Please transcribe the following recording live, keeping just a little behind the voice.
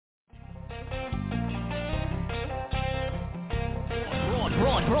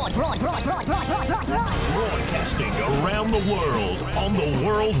Broadcasting around the world on the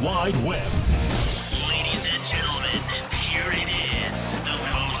World Wide Web. Ladies and gentlemen, here it is, the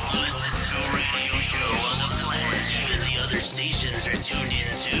most listened to radio show on the planet. Even the other stations are tuned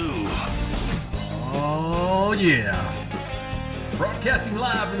in too. Oh yeah. Broadcasting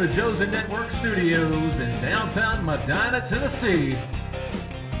live from the Josie Network studios in downtown Medina, Tennessee.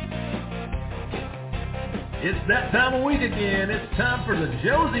 It's that time of week again. It's time for the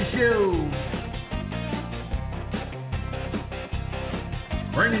Josie Show.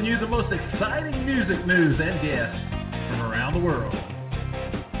 Bringing you the most exciting music news and guests from around the world.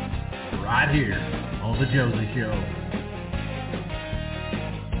 Right here on the Josie Show.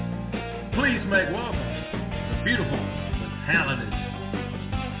 Please make welcome the beautiful, the talented,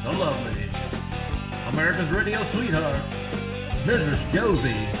 the lovely, America's radio sweetheart, Mrs.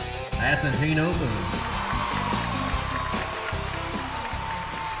 Josie Assentino Boone.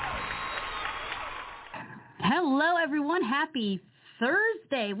 Hello, everyone. Happy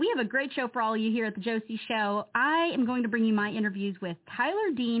Thursday. We have a great show for all of you here at the Josie Show. I am going to bring you my interviews with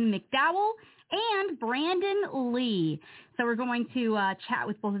Tyler Dean McDowell and Brandon Lee. So we're going to chat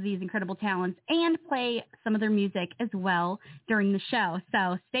with both of these incredible talents and play some of their music as well during the show.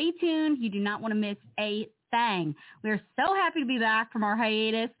 So stay tuned. You do not want to miss a thing. We're so happy to be back from our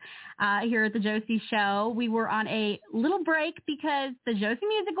hiatus here at the Josie Show. We were on a little break because the Josie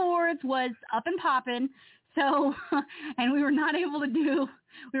Music Awards was up and popping. So, and we were not able to do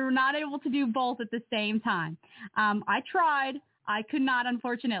both at the same time. I tried. I could not,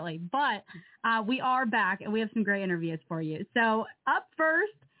 unfortunately, but we are back and we have some great interviews for you. So up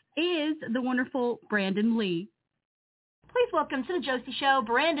first is the wonderful Brandon Lee. Please welcome to the Josie Show,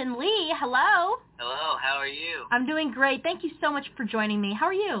 Brandon Lee. Hello. Hello, how are you? I'm doing great. Thank you so much for joining me. How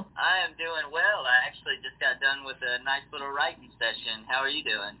are you? I am doing well. I actually just got done with a nice little writing session. How are you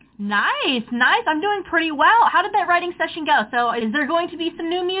doing? Nice. I'm doing pretty well. How did that writing session go? So is there going to be some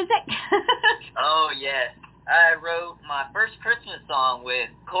new music? Oh, yes. I wrote my first Christmas song with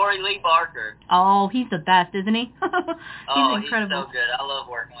Corey Lee Barker. Oh, he's the best, isn't he? He's incredible. He's so good. I love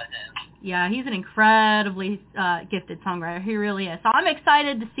working with him. Yeah, he's an incredibly gifted songwriter. He really is. So I'm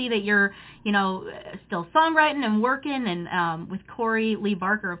excited to see that you're, still songwriting and working. And with Corey Lee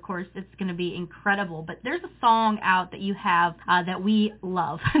Barker, of course, it's going to be incredible. But there's a song out that you have that we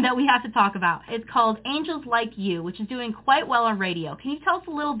love, that we have to talk about. It's called Angels Like You, which is doing quite well on radio. Can you tell us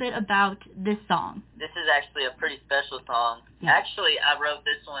a little bit about this song? This is actually a pretty special song. Yeah. Actually, I wrote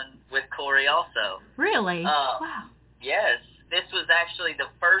this one with Corey also. Really? Wow. Yes. This was actually the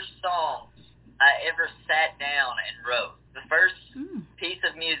first song I ever sat down and wrote. The first piece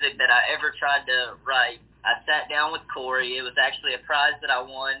of music that I ever tried to write, I sat down with Corey. It was actually a prize that I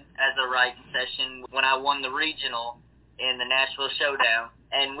won as a writing session when I won the regional in the Nashville Showdown.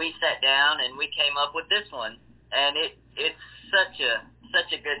 And we sat down and we came up with this one. And it's such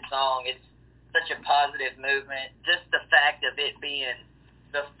a good song. It's such a positive movement. Just the fact of it being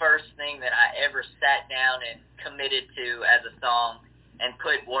the first thing that I ever sat down and committed to as a song and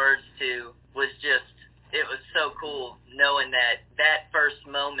put words to was it was so cool knowing that first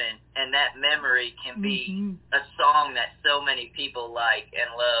moment and that memory can be a song that so many people like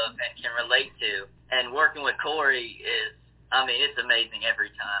and love and can relate to. And working with Corey it's amazing every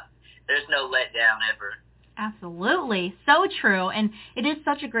time. There's no letdown ever. Absolutely. So true. And it is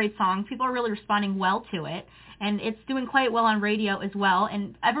such a great song. People are really responding well to it. And it's doing quite well on radio as well.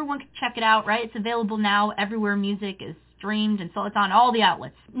 And everyone can check it out, right? It's available now everywhere music is streamed, and so it's on all the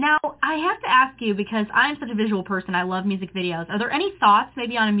outlets. Now, I have to ask you, because I'm such a visual person, I love music videos. Are there any thoughts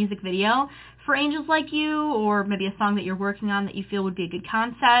maybe on a music video for Angels Like You, or maybe a song that you're working on that you feel would be a good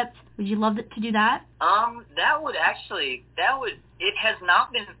concept? Would you love to do that? It has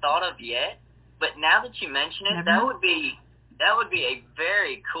not been thought of yet, but now that you mention it, that would be a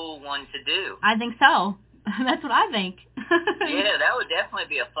very cool one to do. I think so. That's what I think. Yeah, that would definitely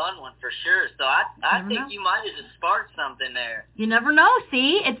be a fun one for sure. So I think you might have just sparked something there. You never know.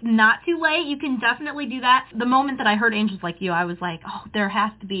 See, it's not too late. You can definitely do that. The moment that I heard Angels Like You, I was like, oh, there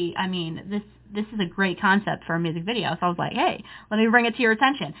has to be, this is a great concept for a music video. So I was like, hey, let me bring it to your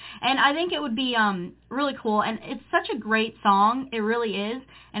attention. And I think it would be really cool. And it's such a great song. It really is.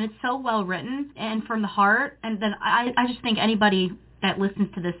 And it's so well written and from the heart. And then I just think anybody that listens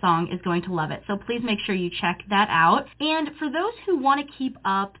to this song is going to love it. So please make sure you check that out. And for those who want to keep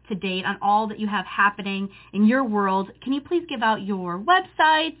up to date on all that you have happening in your world, can you please give out your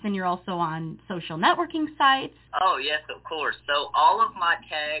websites? And you're also on social networking sites. Oh, yes, of course. So all of my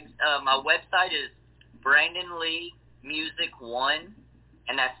tags, my website is Brandon Lee Music 1,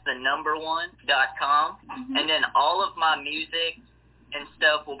 and that's the number 1.com. And then all of my music and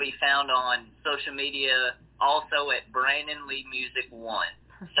stuff will be found on social media, also at Brandon Lee Music 1.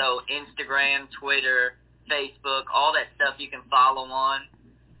 So Instagram, Twitter, Facebook, all that stuff you can follow on,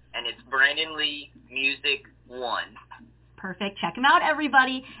 and it's Brandon Lee Music 1. Perfect. Check them out,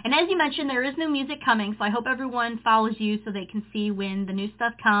 everybody. And as you mentioned, there is new music coming, so I hope everyone follows you so they can see when the new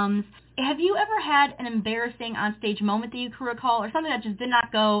stuff comes. Have you ever had an embarrassing onstage moment that you can recall, or something that just did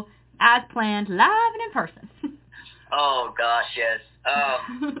not go as planned, live and in person? Oh, gosh, yes.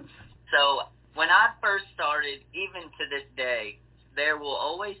 So when I first started, even to this day, there will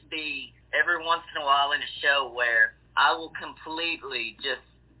always be, every once in a while in a show, where I will completely just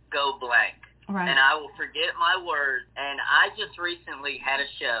go blank. Right. And I will forget my words. And I just recently had a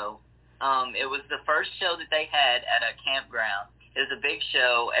show. It was the first show that they had at a campground. It was a big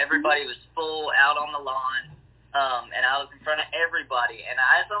show. Everybody was full out on the lawn. And I was in front of everybody. And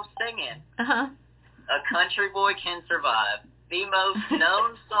as I'm singing, A Country Boy Can Survive, the most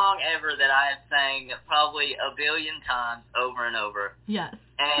known song ever that I have sang probably a billion times over and over. Yes.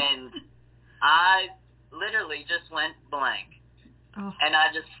 And I literally just went blank. Oh. And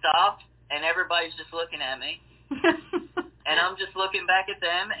I just stopped. And everybody's just looking at me. And I'm just looking back at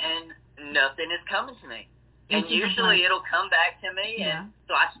them, and nothing is coming to me. And usually it'll come back to me, and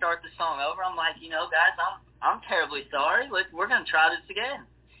so I start the song over. I'm like, guys, I'm terribly sorry. We're going to try this again.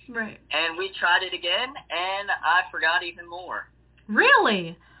 Right. And we tried it again, and I forgot even more.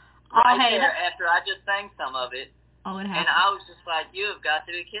 Really? After I just sang some of it. Oh, it happened. And I was just like, you have got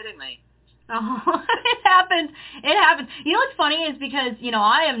to be kidding me. Oh, it happened. It happened. You know what's funny is because,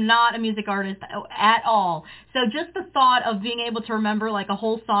 I am not a music artist at all. So just the thought of being able to remember like a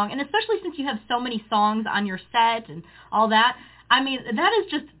whole song, and especially since you have so many songs on your set and all that, I mean, that is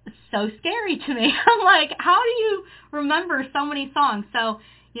just so scary to me. I'm like, how do you remember so many songs? So,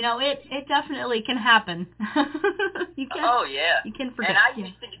 it definitely can happen. You can forget. And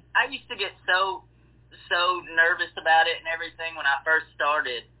I used to get so nervous about it and everything when I first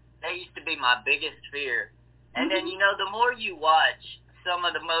started. That used to be my biggest fear. And then, the more you watch some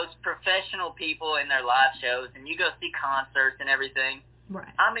of the most professional people in their live shows, and you go see concerts and everything,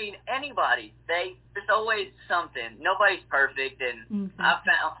 right? I mean, anybody, there's always something. Nobody's perfect, and I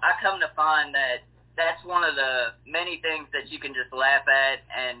come to find that that's one of the many things that you can just laugh at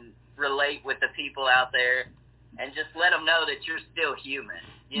and relate with the people out there, and just let them know that you're still human.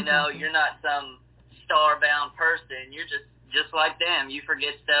 You're not some star-bound person. You're just like them. You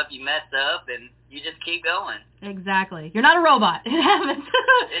forget stuff, you mess up, and you just keep going. Exactly. You're not a robot. It happens.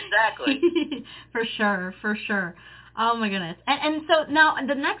 Exactly. For sure. Oh, my goodness. And so now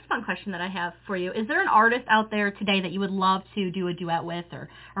the next fun question that I have for you, is there an artist out there today that you would love to do a duet with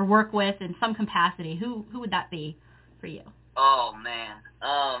or work with in some capacity? Who would that be for you? Oh, man.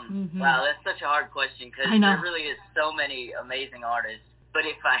 Wow, that's such a hard question because there really is so many amazing artists. But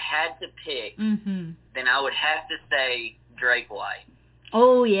if I had to pick, then I would have to say Drake White.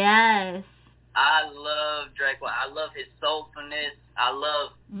 Oh, yes. I love Drake White. I love his soulfulness. I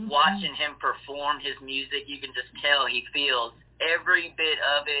love watching him perform his music. You can just tell he feels every bit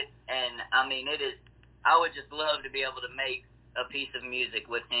of it. And, I mean, I would just love to be able to make a piece of music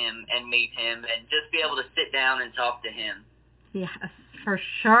with him and meet him and just be able to sit down and talk to him. Yes, for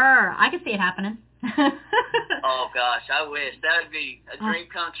sure. I can see it happening. Oh, gosh, I wish. That would be a dream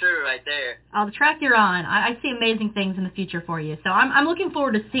come true right there. Oh, the track you're on, I see amazing things in the future for you. So I'm looking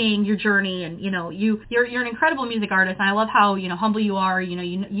forward to seeing your journey. And, you're an incredible music artist. And I love how, humble you are.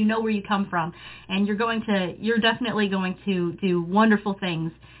 You know where you come from. And you're definitely going to do wonderful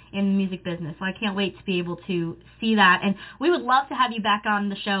things in the music business. So I can't wait to be able to see that. And we would love to have you back on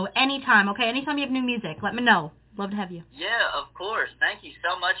the show anytime, okay? Anytime you have new music, let me know. Love to have you. Yeah, of course. Thank you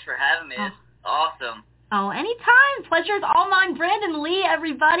so much for having me. It's awesome. Oh, anytime. Pleasure is all mine. Brandon Lee,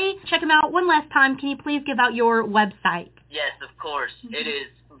 everybody. Check him out one last time. Can you please give out your website? Yes, of course. It is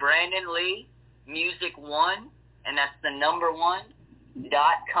Brandon Lee Music 1, and that's the number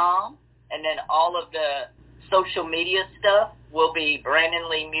 1.com. And then all of the social media stuff will be Brandon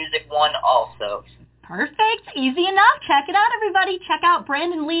Lee Music 1 also. Perfect. Easy enough. Check it out, everybody. Check out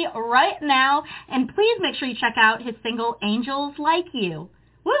Brandon Lee right now. And please make sure you check out his single, Angels Like You.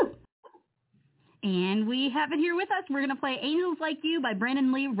 Woo! And we have it here with us. We're going to play Angels Like You by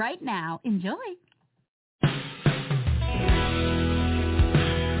Brandon Lee right now. Enjoy.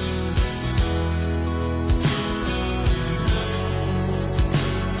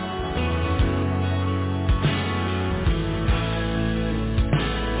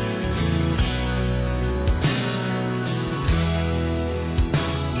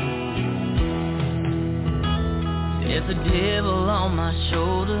 There's a devil on my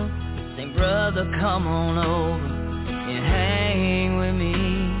shoulder. Brother, come on over. you hang with me?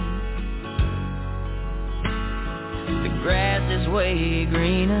 The grass is way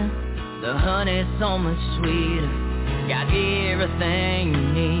greener, the honey's so much sweeter, got everything you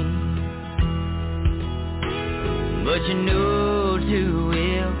need. But you know too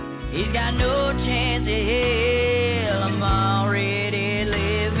well, he's got no chance in hell. I'm already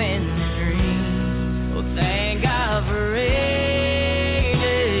living the dream. Oh, thank God for angels.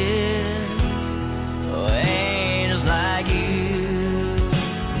 Oh, angels like you,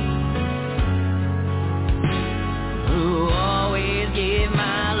 who always give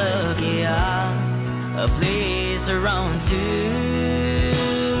my lucky heart a place to run to.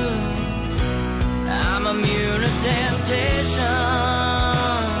 I'm immune to temptation,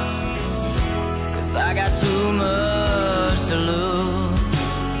 'cause I got too much to lose.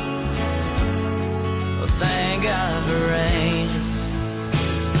 Oh, thank God for angels.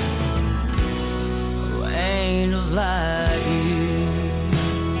 Oh, angels like you.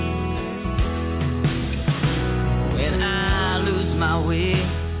 When I lose my way,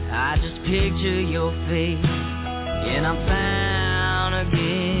 I just picture your face, and I'm found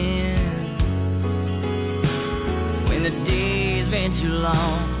again. When the day's been too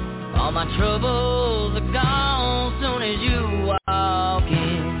long, all my troubles are gone soon as you walk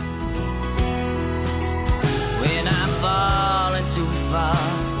in. When I'm falling too far,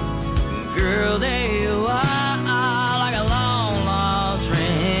 girl, there you are, like a long lost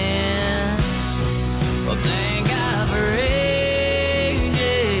friend. Well, thank God for angels.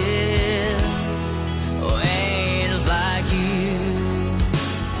 Oh, angels like you,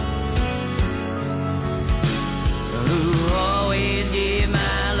 who always give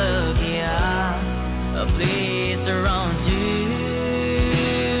my lucky heart a place to run to.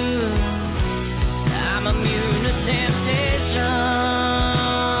 I'm immune to temptation,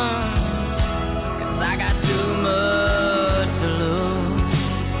 'cause I got too much to lose.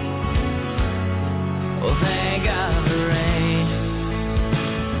 Oh, thank God for angels.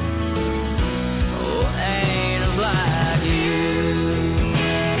 Oh, angels like you.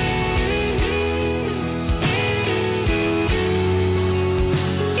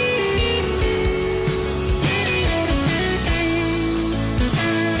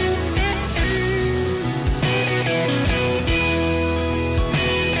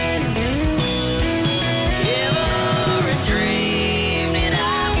 Every dream that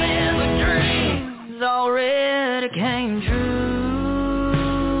I've ever dreamed already came true.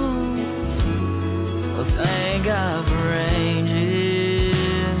 Oh, thank God for angels.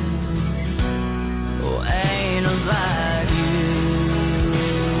 Oh, angels like you.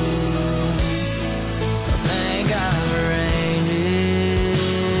 Oh, thank God for angels.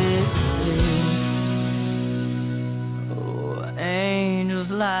 Oh, angels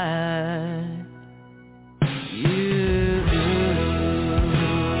like you.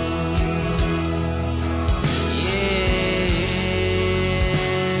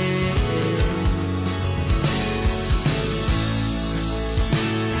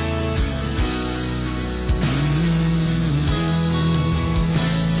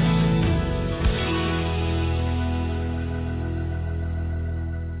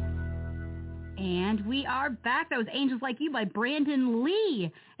 And we are back. That was Angels Like You by Brandon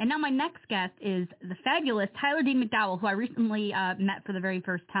Lee. And now my next guest is the fabulous Tyler Dean McDowell, who I recently met for the very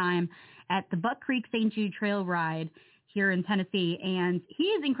first time at the Buck Creek St. Jude Trail Ride here in Tennessee. And he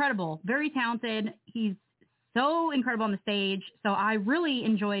is incredible, very talented. He's so incredible on the stage. So I really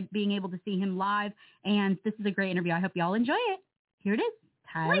enjoyed being able to see him live. And this is a great interview. I hope you all enjoy it. Here it is.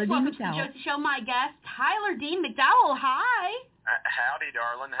 Tyler Dean Welcome McDowell. to the Josie Show. My guest, Tyler Dean McDowell. Hi. Howdy,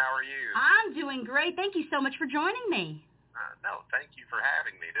 darling. How are you? I'm doing great. Thank you so much for joining me. No, thank you for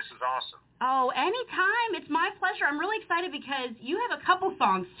having me. This is awesome. Oh, anytime. It's my pleasure. I'm really excited because you have a couple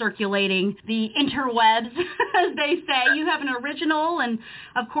songs circulating the interwebs, as they say. You have an original and,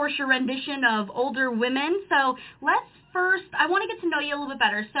 of course, your rendition of Older Women. So let's first, I want to get to know you a little bit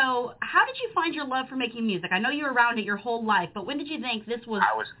better. So how did you find your love for making music? I know you were around it your whole life, but when did you think this was...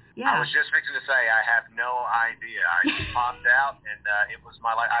 I was just fixing to say, I have no idea. I just popped out, and it was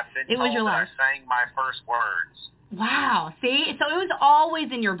my life. I've been told that I sang my first words. Wow. See? So it was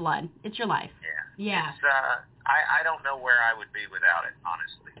always in your blood. It's your life. Yeah. It's, I don't know where I would be without it,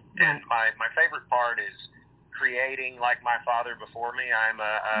 honestly. Right. And my favorite part is creating like my father before me. I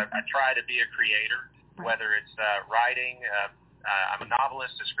try to be a creator, whether it's writing. I'm a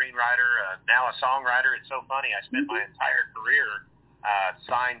novelist, a screenwriter, now a songwriter. It's so funny. I spent my entire career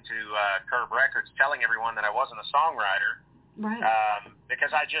signed to Curb Records telling everyone that I wasn't a songwriter. Right.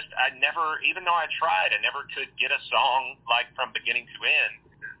 Because I never, even though I tried, I never could get a song like from beginning to end.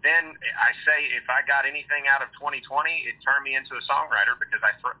 Then then I say if I got anything out of 2020, it turned me into a songwriter because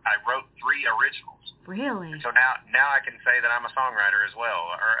I wrote 3 originals. Really? And so now I can say that I'm a songwriter as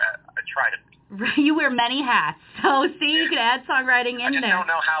well, or I try to be. You wear many hats. So, see, you can add songwriting in there. I just don't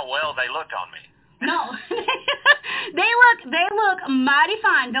know how well they look on me. No. they look mighty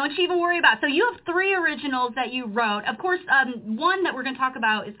fine. Don't you even worry about it. So you have 3 originals that you wrote. Of course, one that we're going to talk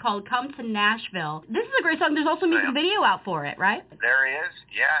about is called Come to Nashville. This is a great song. There's also a music video out for it, right? There is,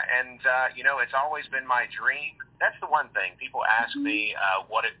 yeah. And, it's always been my dream. That's the one thing. People ask me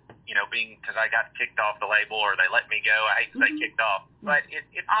what it, being because I got kicked off the label or they let me go. I hate to say kicked off. But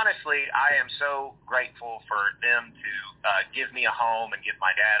it honestly, I am so grateful for them to give me a home and give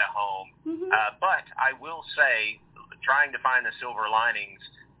my dad a home. But I will say, trying to find the silver linings,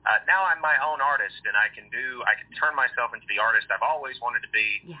 now I'm my own artist and I can turn myself into the artist I've always wanted to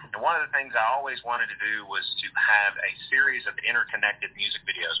be. Yeah. And one of the things I always wanted to do was to have a series of interconnected music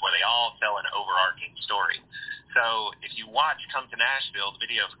videos where they all tell an overarching story. So if you watch Come to Nashville, the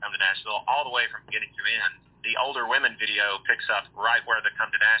video for Come to Nashville, all the way from beginning to end, the Older Women video picks up right where the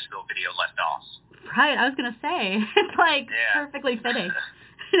Come to Nashville video left off. Right, I was going to say. It's perfectly fitting.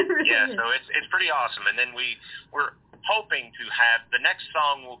 So it's pretty awesome. And then we're hoping to have the next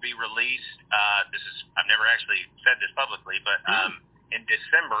song will be released. I've never actually said this publicly, but in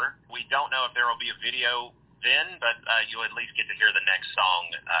December. We don't know if there will be a video then, but you'll at least get to hear the next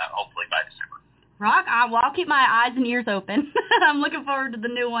song hopefully by December. Rock on. Well, I'll keep my eyes and ears open. I'm looking forward to the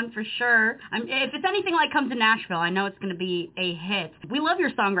new one for sure. If it's anything like Come to Nashville, I know it's going to be a hit. We love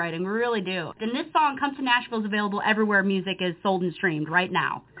your songwriting. We really do. And this song, Come to Nashville, is available everywhere music is sold and streamed right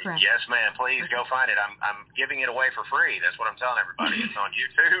now. Correct. Yes, ma'am. Please go find it. I'm giving it away for free. That's what I'm telling everybody. It's on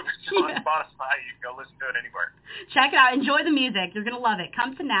YouTube. It's on Spotify. You can go listen to it anywhere. Check it out. Enjoy the music. You're going to love it.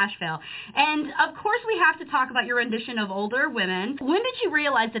 Come to Nashville. And, of course, we have to talk about your rendition of Older Women. When did you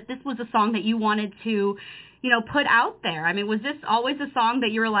realize that this was a song that you wanted to, put out there? I mean, was this always a song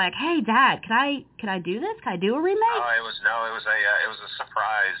that you were like, "Hey, Dad, could I do this? Could I do a remake?" It was a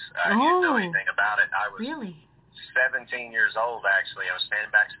surprise. I didn't know anything about it. I was really 17 years old actually. I was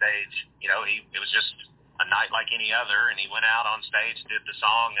standing backstage. It was just a night like any other, and he went out on stage, did the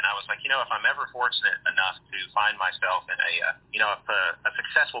song, and I was like, if I'm ever fortunate enough to find myself in a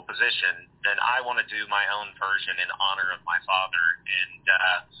successful position, then I want to do my own version in honor of my father. And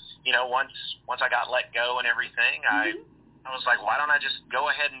once I got let go and everything, I was like, why don't I just go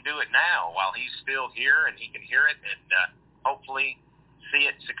ahead and do it now while he's still here and he can hear it and hopefully see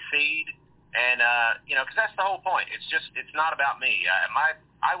it succeed. And because that's the whole point. It's not about me.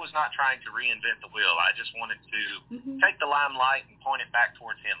 I was not trying to reinvent the wheel. I just wanted to take the limelight and point it back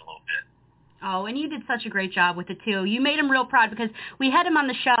towards him a little bit. Oh, and you did such a great job with it, too. You made him real proud because we had him on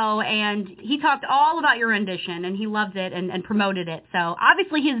the show, and he talked all about your rendition, and he loved it and promoted it. So,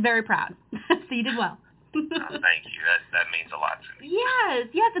 obviously, he's very proud. So you did well. Thank you. That means a lot to me.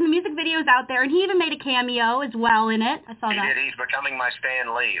 Yes, and the music video is out there, and he even made a cameo as well in it. I saw that. He did. He's becoming my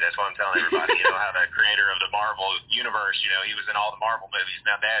Stan Lee. That's what I'm telling everybody. How the creator of the Marvel universe, he was in all the Marvel movies.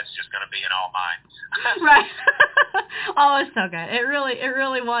 Now Dad's just going to be in all mine. Right. Oh, it's so good. It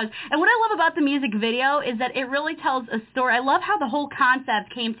really was. And what I love about the music video is that it really tells a story. I love how the whole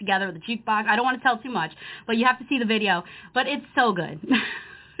concept came together with the jukebox. I don't want to tell too much, but you have to see the video. But it's so good.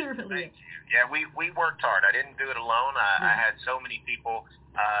 It really is. Yeah, we worked hard. I didn't do it alone. I had so many people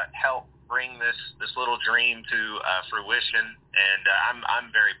help bring this little dream to fruition, and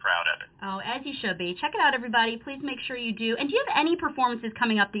I'm very proud of it. Oh, as you should be. Check it out, everybody. Please make sure you do. And do you have any performances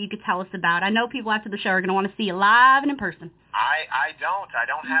coming up that you could tell us about? I know people after the show are going to want to see you live and in person. I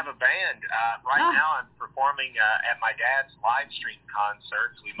don't have a band. Right now I'm performing at my dad's live stream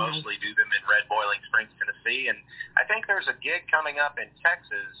concerts. We mostly do them in Red Boiling Springs, Tennessee, and I think there's a gig coming up in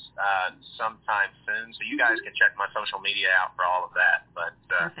Texas sometime soon, so you guys can check my social media out for all of that. But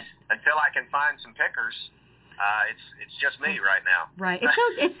until I can find some pickers, it's just me right now. Right.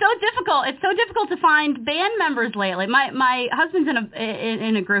 It's so difficult. It's so difficult to find band members lately. My husband's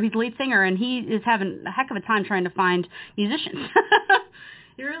in a group. He's the lead singer, and he is having a heck of a time trying to find musicians.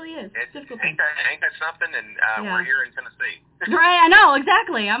 It really is. It's difficult. Ain't that something? And we're here in Tennessee. Right. I know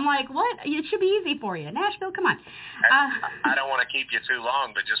exactly. I'm like, what? It should be easy for you. Nashville, come on. I don't want to keep you too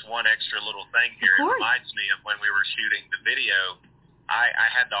long, but just one extra little thing here. It reminds me of when we were shooting the video. I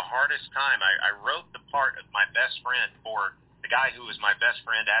had the hardest time. I wrote the part of my best friend for the guy who was my best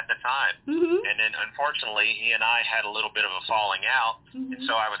friend at the time. And then, unfortunately, he and I had a little bit of a falling out, and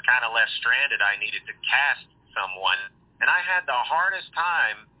so I was kind of left stranded. I needed to cast someone, and I had the hardest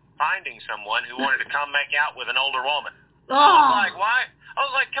time finding someone who wanted to come make out with an older woman. I was like, why? I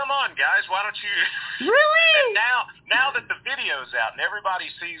was like, come on, guys, why don't you? Really? And now that the video's out and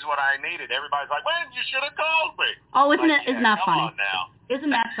everybody sees what I needed, everybody's like, well, you should have called me. Oh, isn't that funny? Come on now.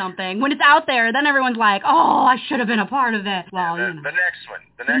 Isn't that something? When it's out there, then everyone's like, oh, I should have been a part of it. Well, the next one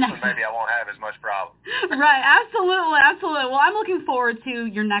maybe I won't have as much problem. Right, absolutely. Well, I'm looking forward to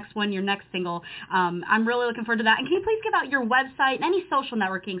your next one, your next single. I'm really looking forward to that. And can you please give out your website and any social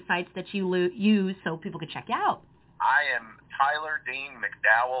networking sites that you use so people can check you out? I am Tyler Dean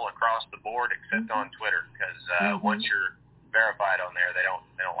McDowell across the board, except on Twitter, because once you're verified on there, they don't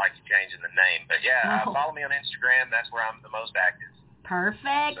like you changing the name. But yeah, follow me on Instagram. That's where I'm the most active.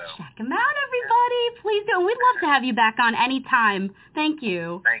 Perfect. So, check them out, everybody. Please do. We'd love to have you back on anytime. Thank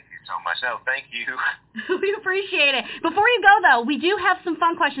you. Thank you so much. No, thank you. We appreciate it. Before you go, though, we do have some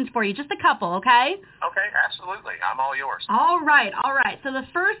fun questions for you. Just a couple, okay? Okay, absolutely. I'm all yours. All right. So the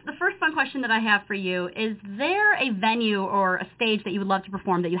first fun question that I have for you, is there a venue or a stage that you would love to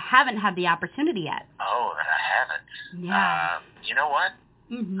perform that you haven't had the opportunity yet? Oh, that I haven't. Yeah. You know what?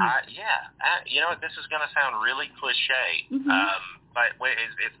 Mm-hmm. You know what? This is going to sound really cliche. But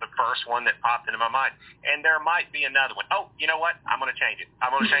it's the first one that popped into my mind. And there might be another one. Oh, you know what? I'm going to change it.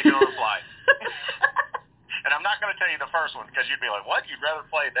 I'm going to change it on the fly. And I'm not going to tell you the first one because you'd be like, what? You'd rather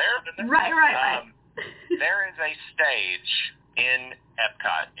play there than there? Right. There is a stage in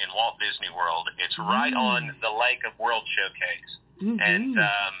Epcot in Walt Disney World. It's right on the Lake of World Showcase. And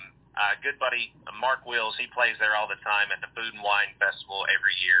good buddy Mark Wills, he plays there all the time at the Food and Wine Festival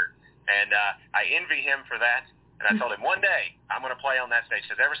every year. And I envy him for that. And I told him, one day, I'm going to play on that stage.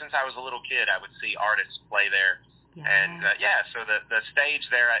 Because ever since I was a little kid, I would see artists play there. Yeah. And, so the stage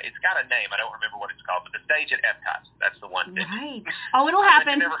there, it's got a name. I don't remember what it's called. But the stage at Epcot, that's the one. Right. Oh, it'll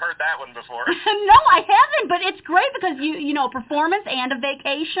happen. I've never heard that one before. No, I haven't. But it's great because, performance and a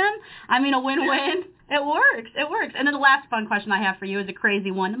vacation. I mean, a win-win. It works. And then the last fun question I have for you is a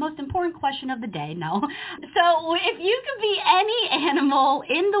crazy one. The most important question of the day, no. So if you could be any animal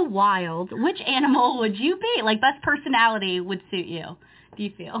in the wild, which animal would you be? Like, best personality would suit you, do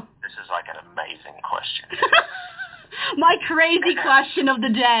you feel? This is like an amazing question. My crazy question of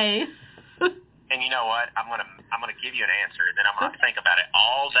the day. And you know what? I'm gonna give you an answer, and then I'm gonna think about it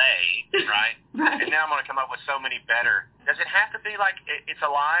all day, right? Right. And then I'm gonna come up with so many better. Does it have to be like it's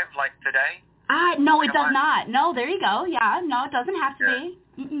alive, like today? No, it does not. No, there you go. Yeah, no, it doesn't have to be.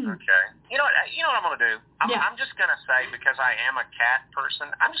 Mm-mm. Okay. You know what I'm going to do? I'm just going to say, because I am a cat person,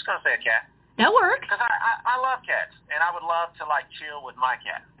 I'm just going to say a cat. That works. Because I love cats, and I would love to, chill with my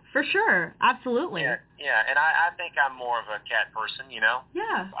cat. For sure. Absolutely. Yeah, and I think I'm more of a cat person,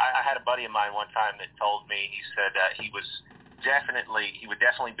 Yeah. I had a buddy of mine one time that told me, he said he would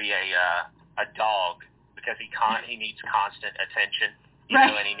definitely be a dog because he needs constant attention.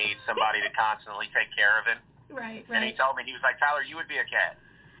 And he needs somebody to constantly take care of him. Right. And he told me, he was like, Tyler, you would be a cat.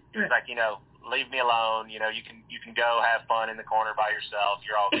 He was like, leave me alone. You can go have fun in the corner by yourself.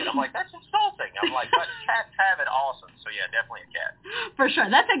 You're all good. I'm like, that's insulting. I'm like, but cats have it awesome. So yeah, definitely a cat. For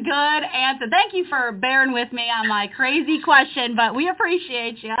sure. That's a good answer. Thank you for bearing with me on my crazy question, but we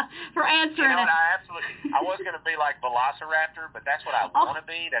appreciate you for answering it. I was going to be like Velociraptor, but that's what I want to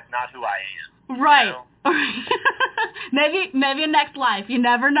be. That's not who I am. Right. Maybe in next life. You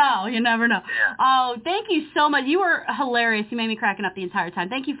never know. Yeah. Oh, thank you so much. You were hilarious. You made me cracking up the entire time.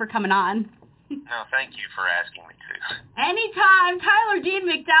 Thank you for coming on. No, thank you for asking me to. Anytime. Tyler Dean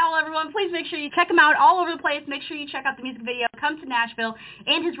McDowell, everyone. Please make sure you check him out all over the place. Make sure you check out the music video, Come to Nashville,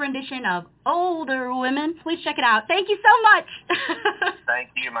 and his rendition of Older Women. Please check it out. Thank you so much. Thank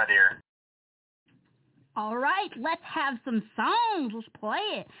you, my dear. All right, let's have some songs. Let's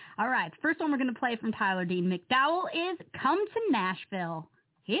play it. All right, first one we're going to play from Tyler Dean McDowell is Come to Nashville.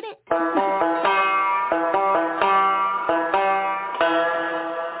 Hit it.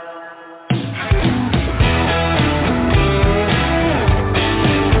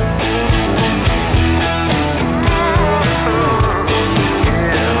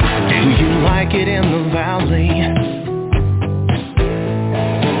 Do you like it in the valley?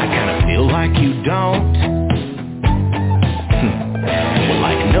 I kind of feel like you don't. Well,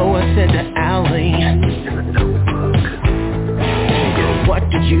 like Noah said to Allie, girl, what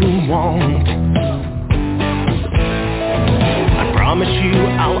did you want? I promise you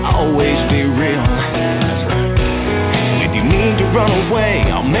I'll always be real. If you need to run away,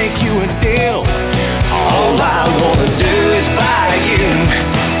 I'll make you a deal. All I wanna do is buy you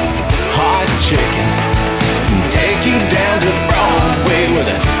hot chicken and take you down to Broadway where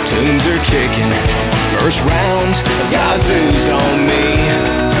the tunes are kicking. First rounds of Yazoo's on me.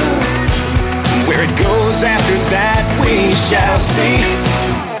 Where it goes after that we shall see.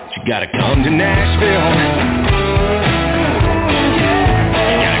 You gotta come to Nashville. Yeah.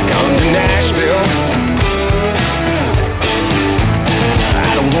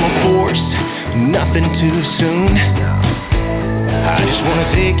 nothing too soon. I just wanna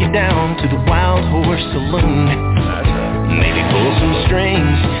take you down to the Wild Horse Saloon. Maybe pull some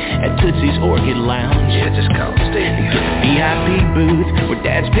strings at Tootsie's Orchid Lounge. Yeah, just come stay Get the VIP booth where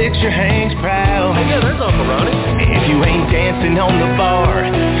Dad's picture hangs proud. Hey, yeah, there's Uncle Ronnie. If you ain't dancing on the bar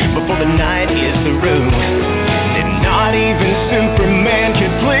before the night hits the roof, then not even Superman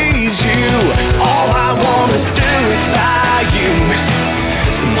can please you. All I wanna do is buy you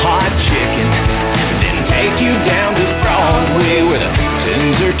some hot chicken, then take you down to Broadway where the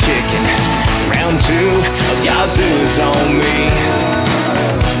tunes are kicking. Round 2 of Yazoo's on me.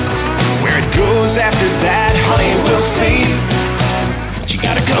 Where it goes after that, honey, we'll see. But you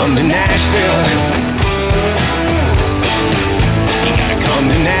gotta come to Nashville. You gotta come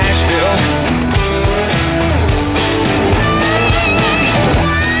to Nashville.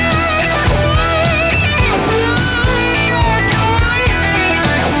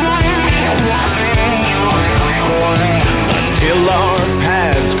 Until our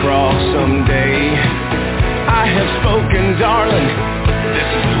paths cross someday, I have spoken, darling, this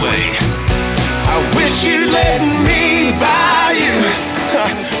is the way. I wish you'd let me buy you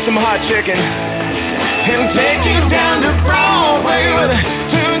some hot chicken and take you down to Broadway where the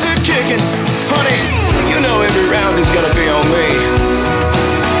tunes are kicking. Honey, you know every round is gonna be on me.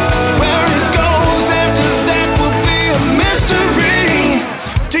 Where it goes after that will be a mystery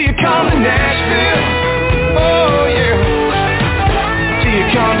till you come to Nashville. Oh yeah, till you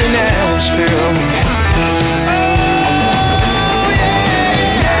come to Nashville.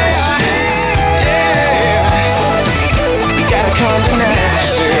 Come to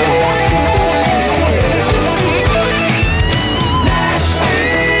Nashville.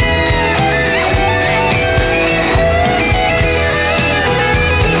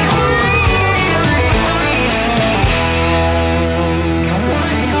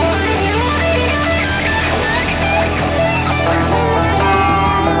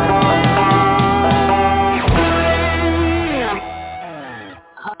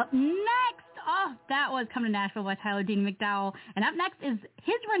 Come to Nashville by Tyler Dean McDowell. And up next is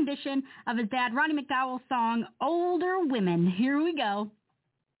his rendition of his dad, Ronnie McDowell's song, Older Women. Here we go.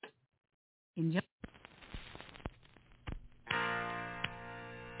 Enjoy.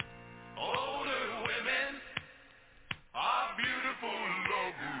 Older women are beautiful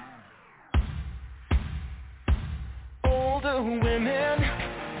lovers. Older women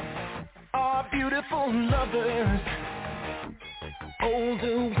are beautiful lovers.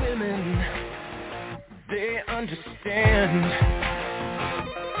 Older women, they understand.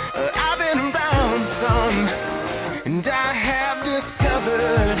 I've been around some, and I have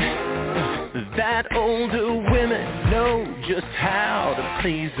discovered that older women know just how to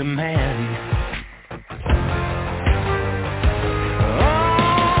please a man.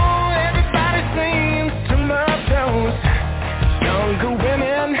 Oh, everybody seems to love those younger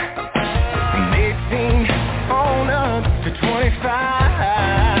women from 18 on up to 25.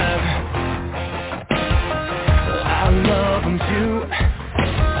 Love them too,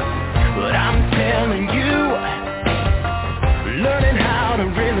 but I'm telling you, learning how to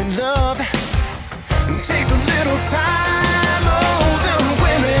really love and take a little time. Older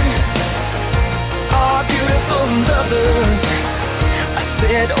women are beautiful lovers. I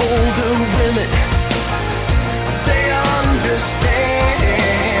said older women, they understand.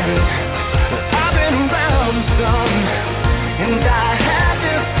 I've been around some, and I have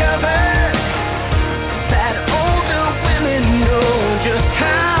discovered that older women know just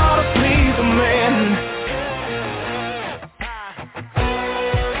how to please a man.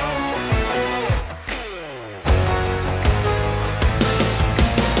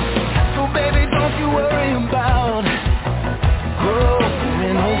 So baby, don't you worry about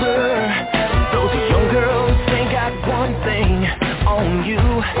growing older. Those young girls, they got one thing on you.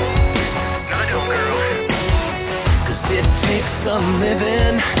 No, girl. 'Cause it takes a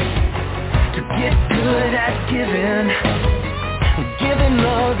living to get good at giving. Giving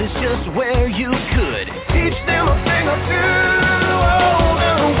love is just where you could teach them a thing or two.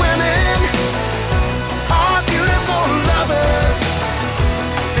 Older women are beautiful lovers.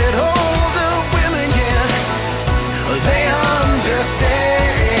 I said older women, yeah, they understand.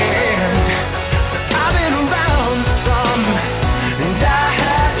 I've been around some, and I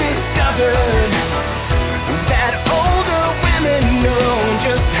have discovered that older women know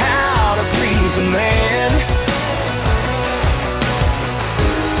just how to please a man.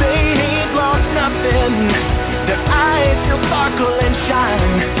 They ain't lost nothing. Their eyes still sparkle and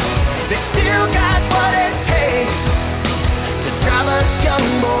shine. They still got what it takes to drive us young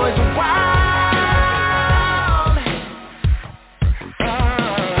boys wild.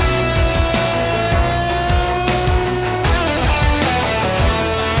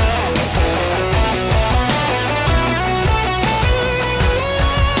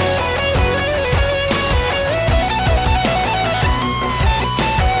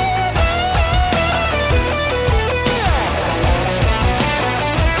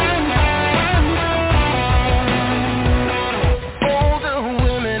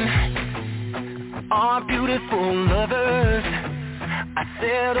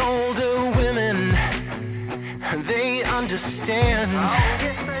 Said older women, they understand.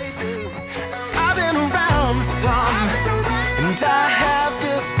 I've been around some, and I have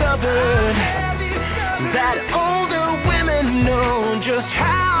discovered that older women know just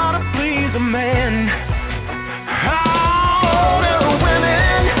how to please a man. Older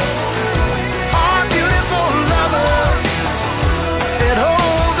women are beautiful lovers. And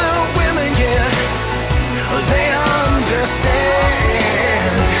older women, yeah, they understand.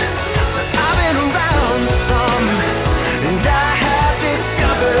 I've been around some, and I have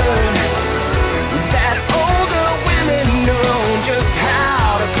discovered that older women know just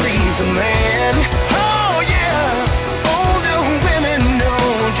how to please a man. Oh yeah, older women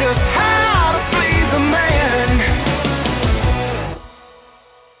know just how to please a man.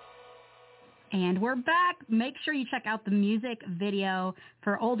 And we're back. Make sure you check out the music video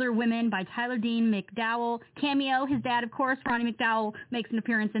for Older Women by Tyler Dean McDowell. Cameo, his dad, of course, Ronnie McDowell, makes an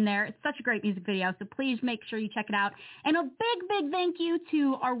appearance in there. It's such a great music video, so please make sure you check it out. And a big, big thank you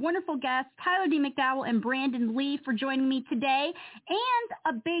to our wonderful guests, Tyler Dean McDowell and Brandon Lee, for joining me today. And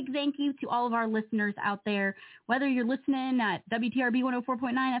a big thank you to all of our listeners out there, whether you're listening at WTRB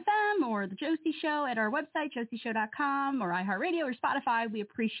 104.9 FM or The Josie Show at our website, josieshow.com, or iHeartRadio or Spotify. We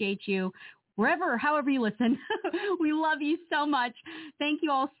appreciate you. Wherever or however you listen. We love you so much. Thank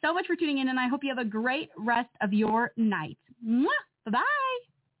you all so much for tuning in, and I hope you have a great rest of your night. Mwah! Bye-bye.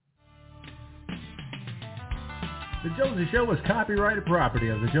 The Josie Show is copyrighted property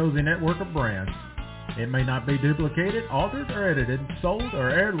of the Josie Network of Brands. It may not be duplicated, altered, or edited, sold, or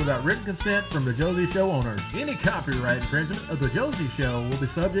aired without written consent from the Josie Show owners. Any copyright infringement of the Josie Show will be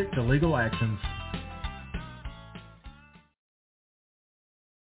subject to legal actions.